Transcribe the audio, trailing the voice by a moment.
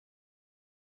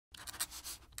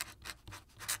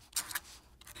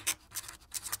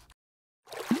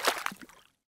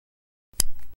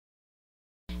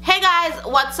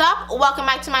what's up? Welcome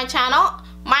back to my channel.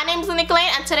 My name is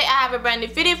Nicolene and today I have a brand new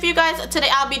video for you guys. Today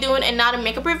I'll be doing another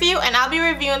makeup review and I'll be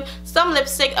reviewing some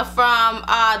lipstick from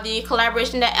the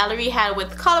collaboration that Ellarie had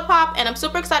with Colourpop, and I'm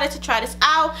super excited to try this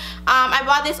out. I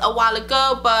bought this a while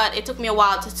ago, but it took me a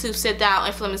while to sit down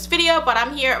and film this video, but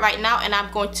I'm here right now and I'm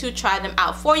going to try them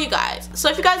out for you guys. So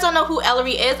if you guys don't know who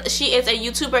Ellarie is, she is a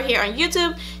YouTuber here on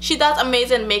YouTube. She does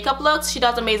amazing makeup looks, she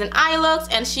does amazing eye looks,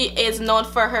 and she is known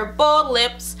for her bold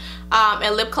lips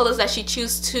and lip colors that she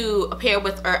chooses to pair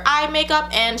with her eye makeup,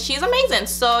 and she's amazing.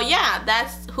 So yeah,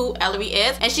 that's who Ellarie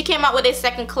is, and she came out with a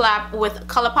second collab with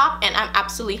Colourpop and I'm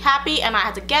absolutely happy and I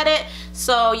had to get it.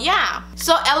 So yeah,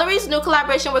 so Ellarie's new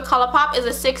collaboration with Colourpop is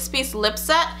a 6-piece lip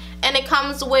set, and it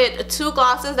comes with 2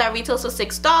 glosses that retails for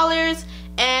 $6,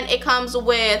 and it comes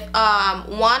with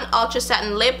 1 ultra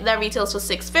satin lip that retails for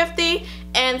 $6.50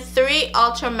 and 3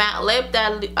 ultra matte lip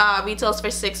that retails for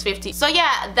 $6.50. So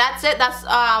yeah, that's it. That's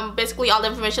basically all the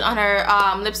information on her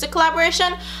lipstick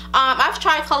collaboration. I've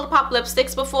tried Colourpop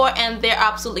lipsticks before and they're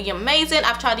absolutely amazing.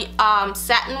 I've tried the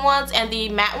satin ones and the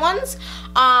matte ones,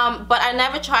 but I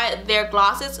never tried their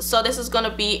glosses, so this is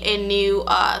gonna be a new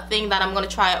thing that I'm gonna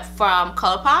try from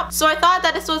Colourpop. So I thought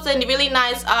that this was a really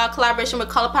nice collaboration with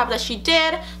Colourpop that she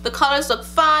did. The colors look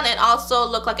fun and also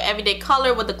look like an everyday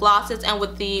color with the glosses and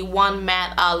with the 1 matte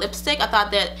lipstick. I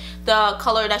thought that the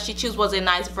color that she chose was a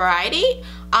nice variety.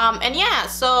 And yeah,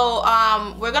 so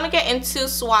we're gonna get into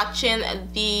swatching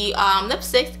the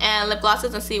lipsticks and lip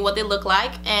glosses and see what they look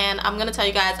like, and I'm gonna tell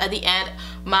you guys at the end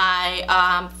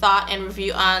my thought and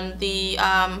review on the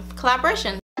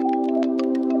collaboration.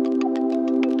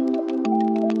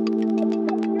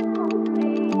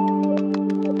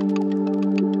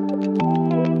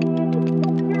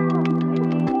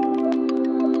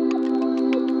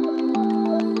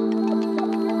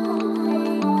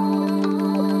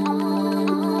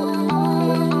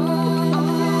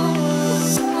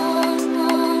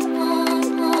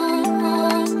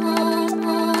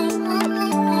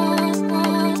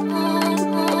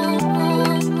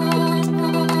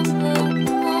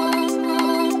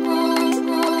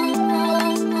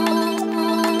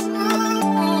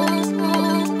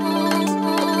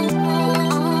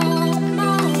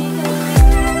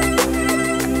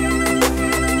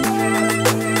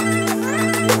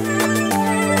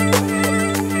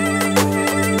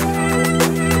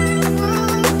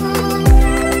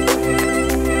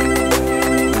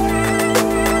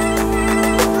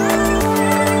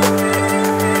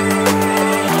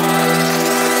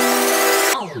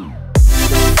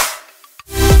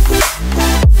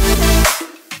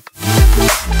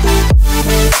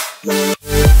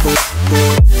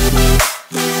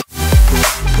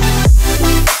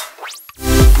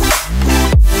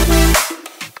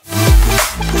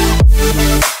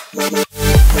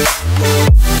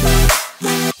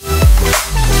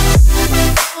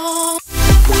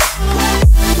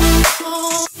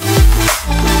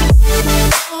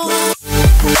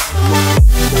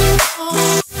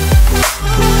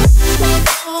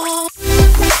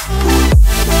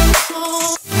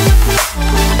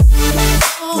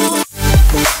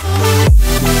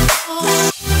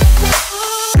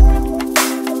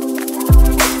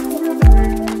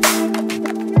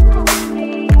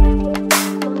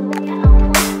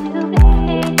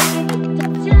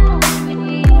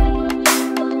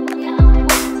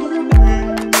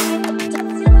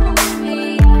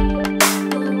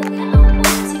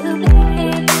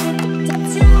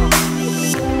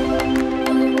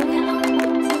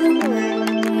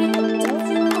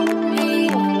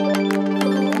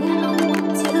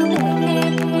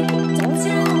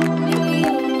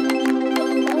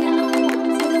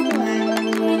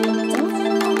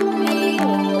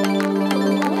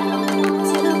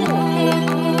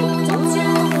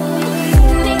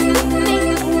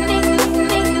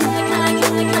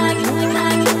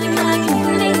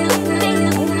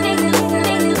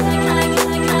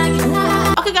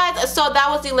 So that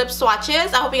was the lip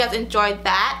swatches. I hope you guys enjoyed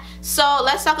that. So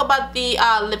let's talk about the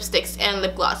lipsticks and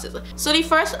lip glosses. So the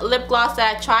first lip gloss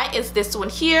that I tried is this one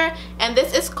here, and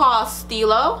this is called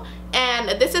Steelo,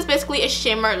 and this is basically a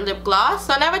shimmer lip gloss.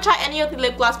 So I never tried any of the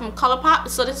lip gloss from Colourpop,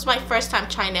 so this is my first time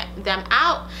trying them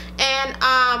out.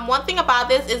 And one thing about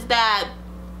this is that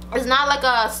it's not like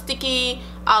a sticky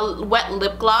wet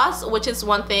lip gloss, which is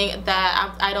one thing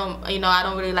that I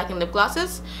don't really like in lip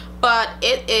glosses, but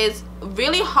it is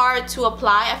really hard to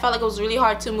apply. I felt like it was really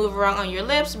hard to move around on your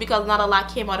lips because not a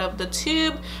lot came out of the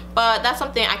tube, but that's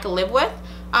something I could live with.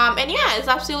 And yeah, it's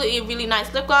absolutely a really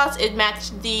nice lip gloss. It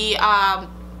matched the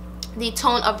the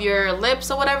tone of your lips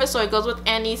or whatever, so it goes with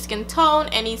any skin tone,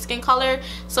 any skin color,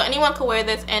 so anyone can wear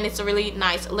this, and it's a really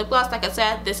nice lip gloss. Like I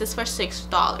said, this is for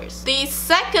 $6. The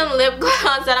second lip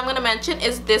gloss that I'm gonna mention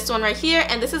is this one right here,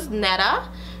 and this is Netta,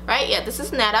 right? Yeah, this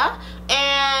is Netta,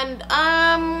 and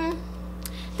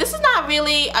this is not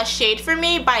really a shade for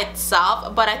me by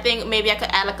itself, but I think maybe I could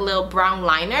add like a little brown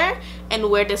liner and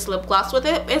wear this lip gloss with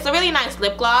it. It's a really nice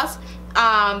lip gloss,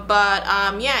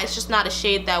 yeah, it's just not a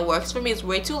shade that works for me. It's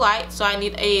way too light, so I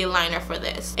need a liner for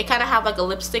this. It kind of have like a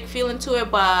lipstick feeling to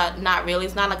it, but not really.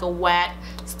 It's not like a wet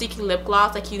sticky lip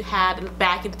gloss like you had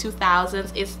back in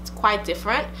 2000s. It's quite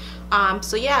different.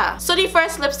 So yeah, so the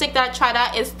first lipstick that I tried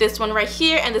out is this one right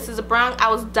here, and this is a brown. I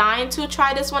was dying to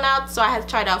try this one out, so I had to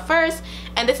try it out first,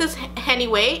 and this is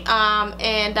Hennyways,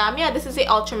 yeah, this is the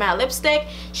ultra matte lipstick.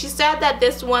 She said that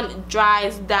this one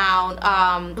dries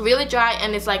down really dry,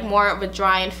 and it's like more of a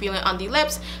drying feeling on the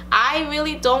lips. I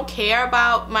really don't care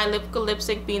about my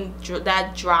lipstick being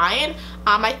that drying.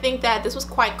 I think that this was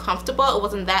quite comfortable. It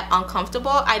wasn't that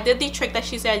uncomfortable. I did the trick that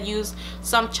she said, use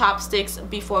some chopsticks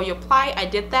before you apply. I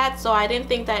did that, so I didn't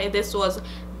think that this was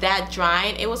that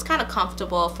drying. It was kind of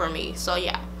comfortable for me. So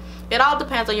yeah, it all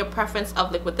depends on your preference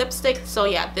of liquid lipstick. So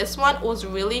yeah, this one was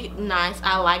really nice.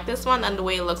 I like this one and the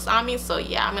way it looks on me, so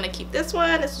yeah, I'm gonna keep this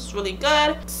one. This is really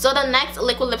good. So the next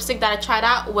liquid lipstick that I tried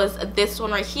out was this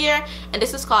one right here, and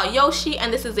this is called Yoshi,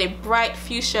 and this is a bright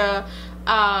fuchsia,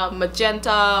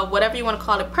 magenta, whatever you want to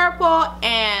call it, purple,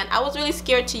 and I was really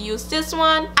scared to use this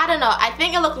one. I don't know, I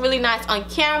think it looked really nice on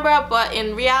camera, but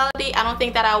in reality I don't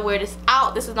think that I'll wear this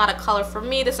out. This is not a color for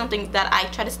me. This is something that I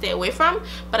try to stay away from,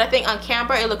 but I think on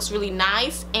camera it looks really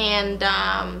nice, and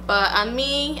but on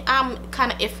me I'm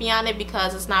kind of iffy on it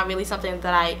because it's not really something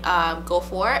that I go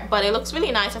for, but it looks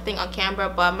really nice I think on camera,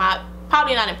 but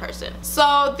probably not in person.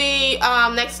 So the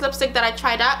next lipstick that I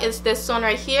tried out is this one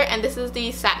right here, and this is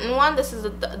the Satin one. This is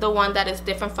the one that is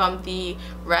different from the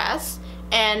rest,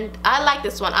 and I like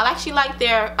this one. I actually like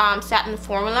their satin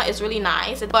formula. It's really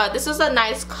nice, but this is a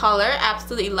nice color.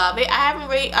 Absolutely love it. I haven't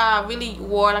really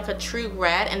wore like a true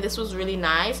red, and this was really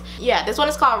nice. Yeah, this one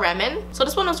is called Renmen. So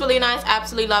this one was really nice.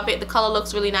 Absolutely love it. The color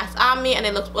looks really nice on me, and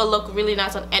it will look really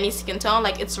nice on any skin tone.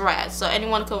 Like, it's red, so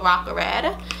anyone could rock a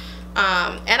red.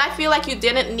 And I feel like you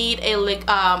didn't need a lip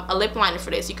liner for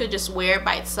this. You could just wear it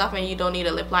by itself and you don't need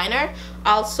a lip liner.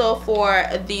 Also, for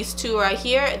these two right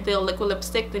here, the liquid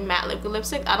lipstick, the matte liquid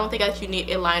lipstick, I don't think that you need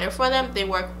a liner for them. They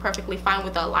work perfectly fine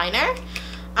with a liner.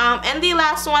 And the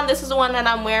last one, this is the one that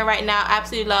I'm wearing right now. I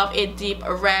absolutely love a deep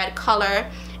red color,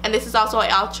 and this is also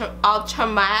an ultra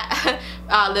matte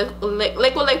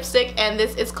liquid lipstick, and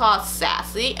this is called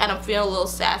Sessy, and I'm feeling a little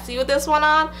sassy with this one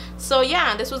on. So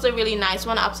yeah, this was a really nice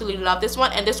one. I absolutely love this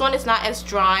one, and this one is not as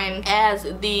drying as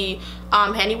the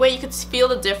Hennyways. You could feel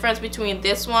the difference between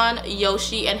this one,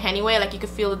 Yoshi, and Hennyways. Like, you could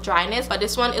feel the dryness, but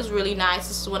this one is really nice.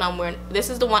 This is what I'm wearing. This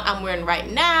is the one I'm wearing right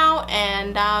now,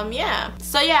 and yeah.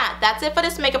 So yeah, that's it for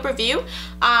this makeup review.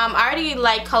 I already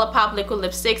like Colourpop liquid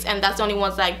lipsticks, and that's the only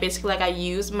ones like basically like I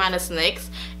use, minus NYX.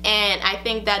 And I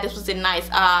think that this was a nice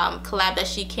collab that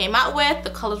she came out with. The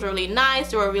colors were really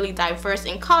nice. They were really diverse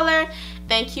in color.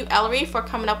 Thank you, Ellarie, for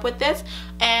coming up with this.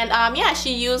 And yeah,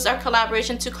 she used our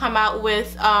collaboration to come out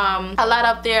with a lot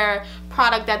of their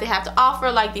product that they have to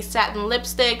offer, like the satin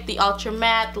lipstick, the ultra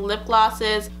matte, the lip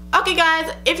glosses. Okay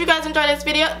guys, if you guys enjoyed this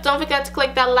video, don't forget to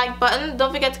click that like button,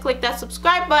 don't forget to click that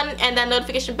subscribe button, and that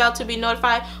notification bell to be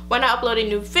notified when I upload a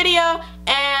new video.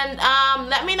 And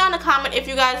let me know in the comment if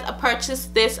you guys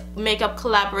purchased this makeup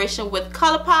collaboration with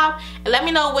Colourpop, and let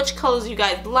me know which colors you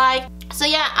guys like. So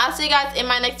yeah, I'll see you guys in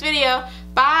my next video.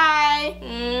 Bye.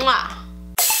 Mwah.